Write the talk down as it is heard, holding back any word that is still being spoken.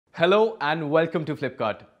Hello and welcome to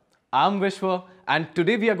Flipkart. I'm Vishwa and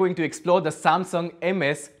today we are going to explore the Samsung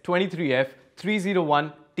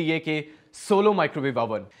MS23F301 TAK Solo Microwave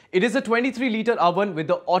Oven. It is a 23-liter oven with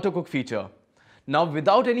the auto cook feature. Now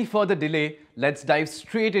without any further delay, let's dive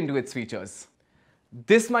straight into its features.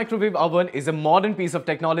 This microwave oven is a modern piece of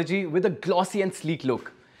technology with a glossy and sleek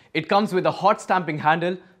look. It comes with a hot stamping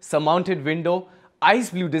handle, surmounted window, ice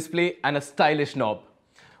blue display and a stylish knob.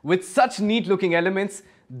 With such neat looking elements,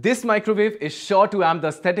 this microwave is sure to amp the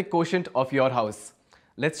aesthetic quotient of your house.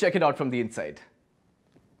 Let's check it out from the inside.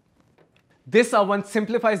 This oven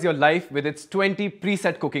simplifies your life with its 20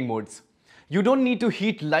 preset cooking modes. You don't need to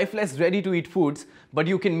heat lifeless ready-to-eat foods, but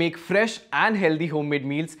you can make fresh and healthy homemade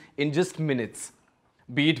meals in just minutes.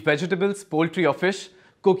 Be it vegetables, poultry or fish,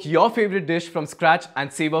 cook your favorite dish from scratch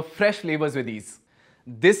and savor fresh flavors with ease.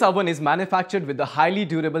 This oven is manufactured with the highly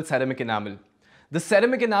durable ceramic enamel. The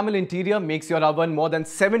ceramic enamel interior makes your oven more than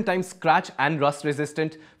 7 times scratch and rust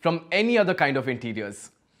resistant from any other kind of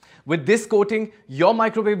interiors. With this coating, your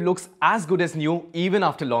microwave looks as good as new even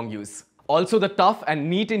after long use. Also, the tough and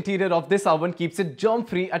neat interior of this oven keeps it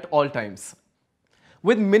germ-free at all times.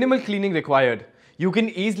 With minimal cleaning required, you can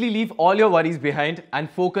easily leave all your worries behind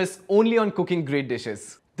and focus only on cooking great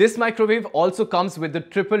dishes. This microwave also comes with the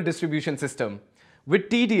triple distribution system. With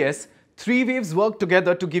TDS, 3 waves work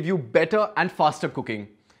together to give you better and faster cooking.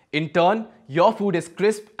 In turn, your food is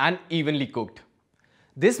crisp and evenly cooked.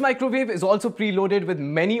 This microwave is also preloaded with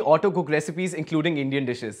many auto-cook recipes including Indian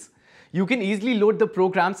dishes. You can easily load the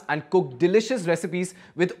programs and cook delicious recipes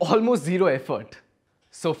with almost zero effort.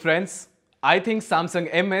 So friends, I think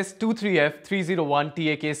Samsung MS23F301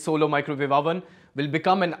 TAK Solo Microwave Oven will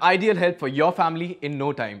become an ideal help for your family in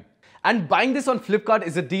no time. And buying this on Flipkart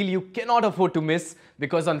is a deal you cannot afford to miss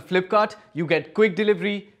because on Flipkart, you get quick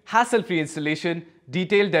delivery, hassle-free installation,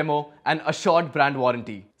 detailed demo and assured brand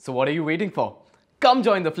warranty. So what are you waiting for? Come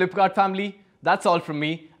join the Flipkart family. That's all from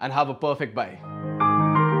me and have a perfect buy.